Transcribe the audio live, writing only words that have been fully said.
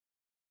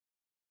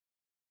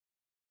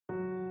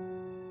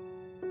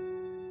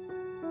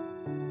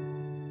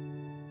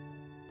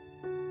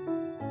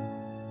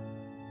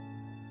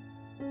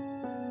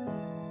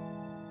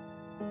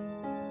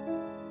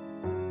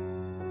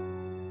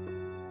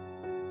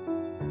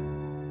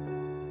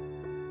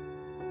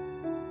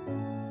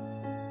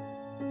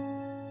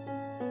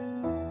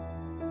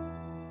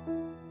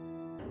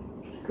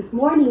Good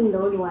morning,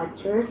 Lone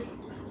Watchers.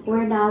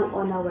 We're now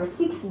on our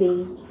 6th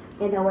day,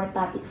 and our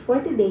topic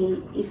for today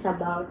is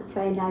about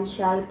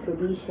financial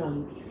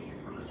provision.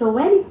 So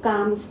when it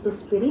comes to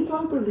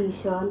spiritual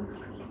provision,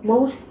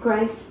 most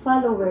Christ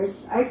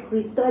followers are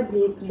quick to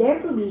admit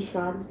their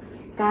provision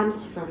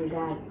comes from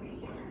God.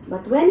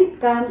 But when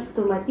it comes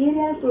to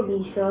material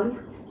provision,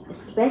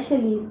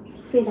 especially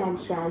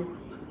financial,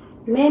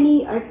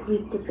 many are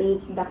quick to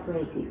take the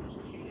credit.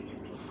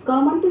 It's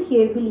common to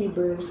hear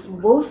believers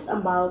boast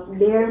about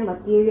their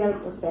material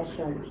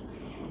possessions,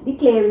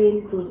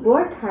 declaring we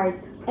work hard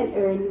and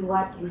earn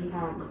what we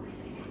have.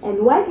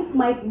 And while it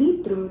might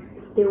be true,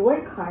 they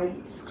work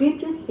hard,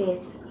 Scripture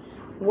says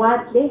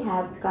what they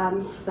have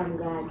comes from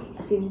God.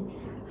 As in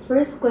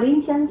 1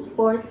 Corinthians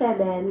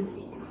 4:7,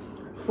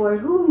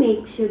 "For who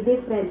makes you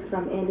different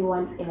from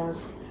anyone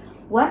else?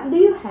 What do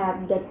you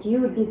have that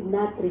you did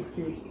not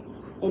receive?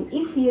 And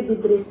if you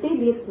did receive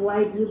it,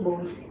 why do you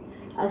boast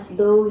as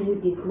though you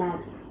did not?"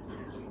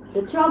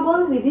 The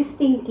trouble with this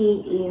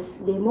thinking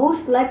is they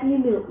most likely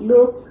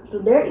look to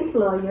their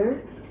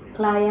employer,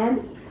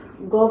 clients,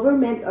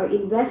 government, or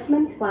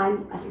investment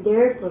fund as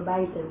their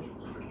provider.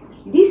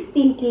 This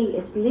thinking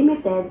is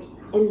limited,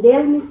 and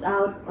they'll miss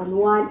out on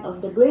one of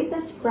the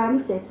greatest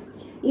promises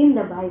in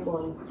the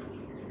Bible.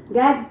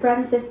 God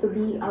promises to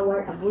be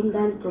our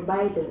abundant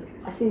provider,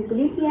 as in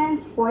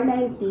Philippians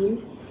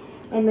 4:19,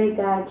 "And my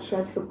God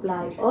shall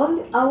supply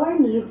all our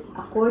need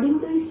according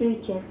to His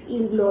riches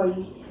in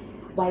glory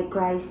by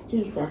Christ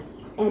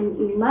Jesus." And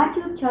in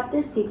Matthew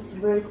chapter 6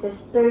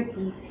 verses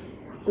 30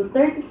 to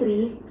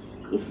 33,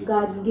 if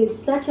God gives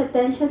such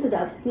attention to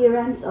the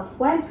appearance of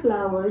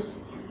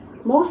wildflowers,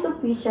 most of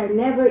which are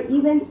never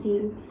even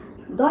seen,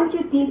 don't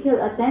you think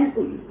He'll attend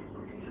to you?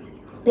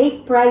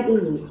 Take pride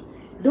in you.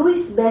 Do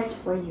His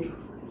best for you.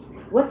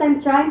 What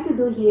I'm trying to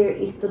do here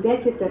is to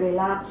get you to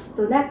relax,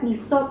 to not be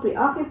so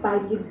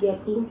preoccupied with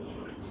getting,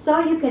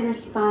 so you can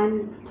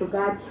respond to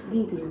God's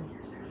giving.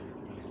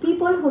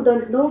 People who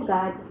don't know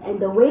God and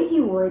the way He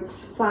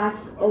works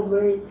fuss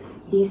over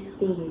these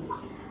things.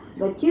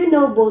 But you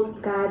know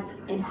both God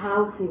and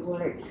how He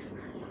works.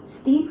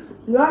 Steep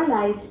your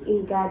life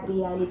in God's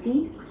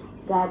reality,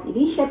 God's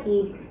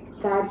initiative,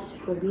 God's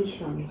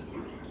provision.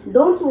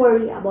 Don't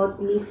worry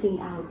about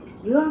missing out.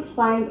 You'll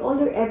find all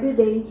your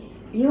everyday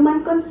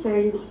human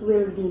concerns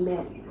will be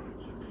met.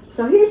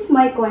 So here's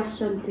my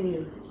question to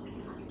you.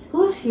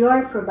 Who's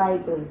your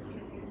provider?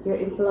 Your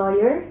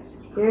employer,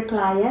 your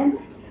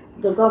clients,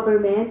 the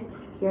government,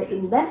 your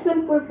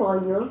investment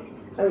portfolio,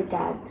 or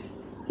God?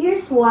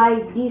 Here's why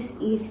this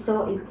is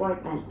so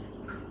important.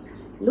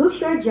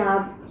 Lose your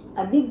job,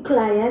 a big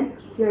client,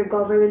 your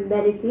government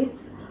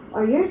benefits,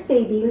 or your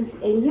savings,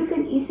 and you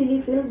can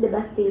easily feel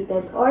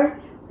devastated or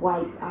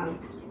wiped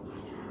out.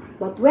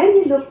 But when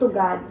you look to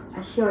God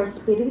as your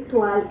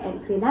spiritual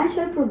and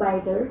financial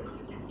provider,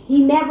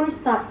 He never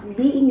stops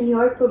being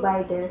your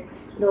provider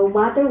no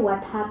matter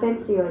what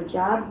happens to your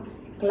job,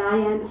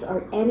 clients,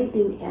 or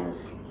anything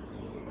else.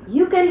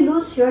 You can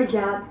lose your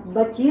job,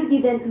 but you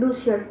didn't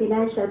lose your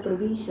financial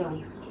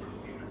provision.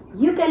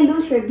 You can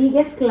lose your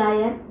biggest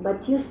client,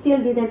 but you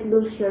still didn't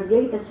lose your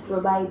greatest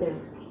provider.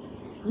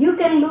 You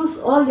can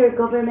lose all your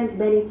government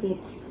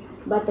benefits,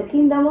 but the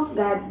kingdom of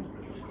God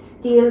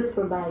still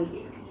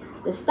provides.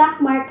 The stock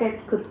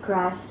market could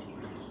crash,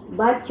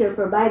 but your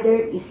provider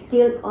is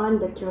still on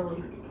the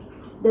throne.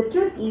 The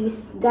truth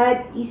is,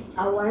 God is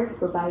our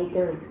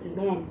provider.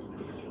 Amen.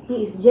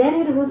 He is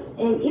generous,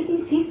 and it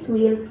is His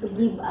will to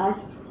give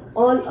us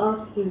all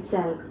of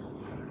Himself.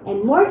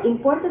 And more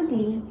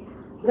importantly,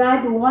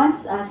 God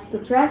wants us to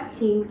trust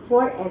Him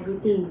for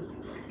everything,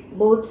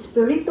 both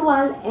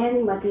spiritual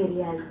and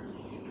material.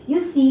 You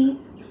see,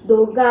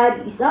 though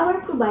God is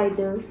our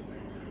provider,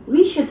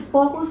 we should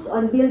focus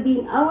on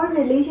building our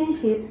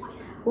relationship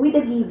with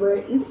the giver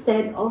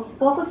instead of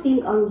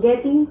focusing on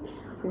getting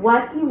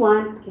what we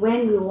want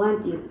when we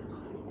want it.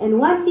 And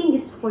one thing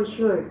is for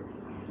sure,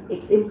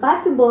 it's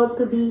impossible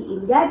to be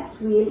in God's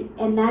will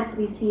and not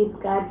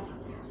receive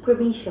God's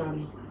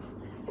provision.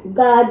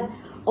 God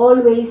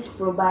always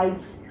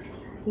provides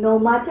no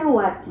matter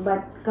what,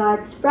 but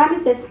God's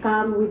promises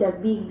come with a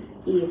big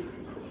if.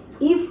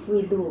 If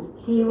we do,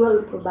 He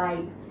will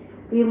provide.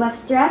 We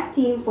must trust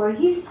Him for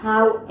His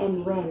how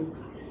and when.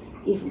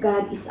 If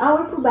God is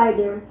our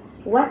provider,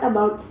 what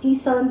about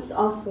seasons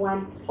of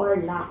want or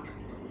lack?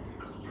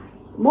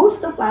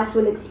 Most of us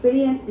will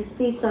experience these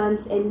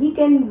seasons, and we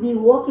can be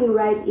walking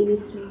right in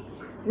His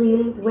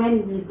will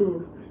when we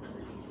do.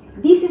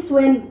 This is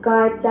when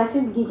God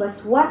doesn't give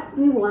us what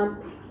we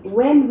want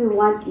when we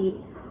want it,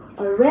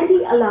 or when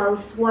He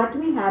allows what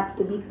we have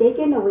to be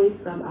taken away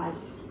from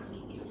us.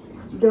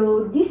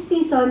 Though this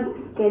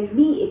season can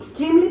be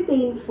extremely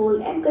painful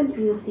and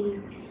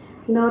confusing,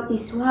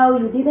 notice how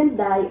you didn't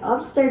die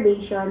of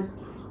starvation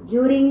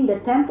during the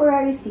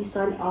temporary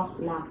season of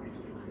lack.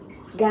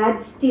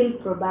 God still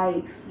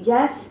provides,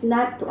 just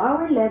not to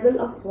our level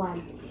of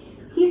want.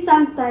 He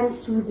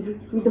sometimes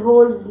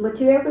withhold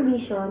material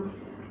provision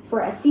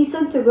for a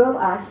season to grow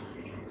us,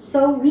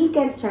 so we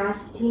can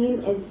trust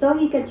Him and so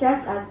He can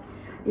trust us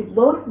with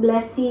both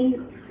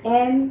blessing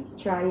and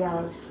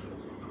trials.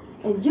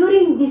 And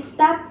during these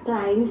tough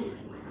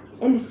times,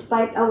 and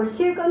despite our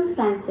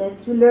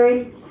circumstances, we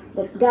learn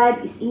that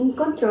God is in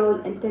control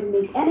and can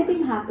make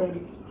anything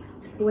happen.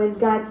 When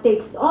God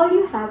takes all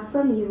you have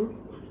from you,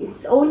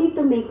 it's only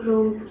to make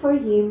room for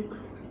Him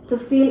to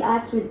fill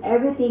us with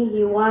everything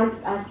He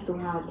wants us to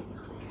have.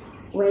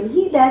 When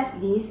He does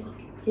this,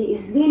 He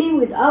is dealing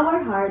with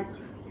our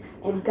hearts,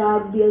 and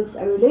God builds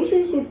a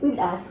relationship with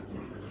us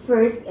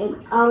first,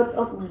 and out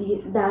of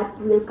that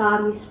will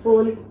come His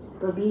full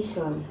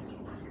provision.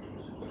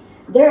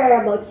 There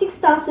are about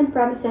 6,000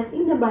 promises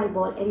in the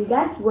Bible, and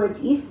God's word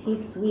is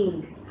His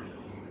will.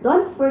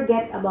 Don't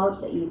forget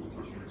about the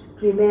ifs.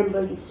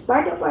 Remember, this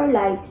part of our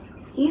life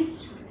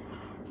is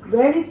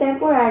very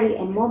temporary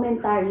and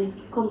momentary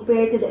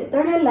compared to the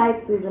eternal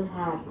life we will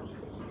have.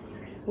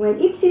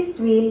 When it's His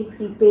will,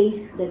 He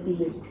pays the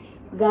bill.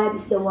 God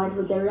is the one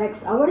who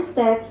directs our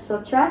steps,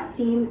 so trust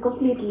Him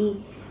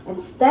completely and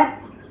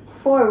step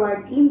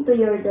forward into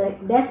your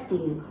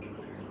destiny.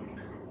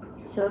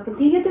 So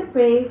continue to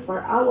pray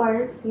for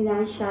our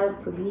financial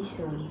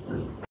provision.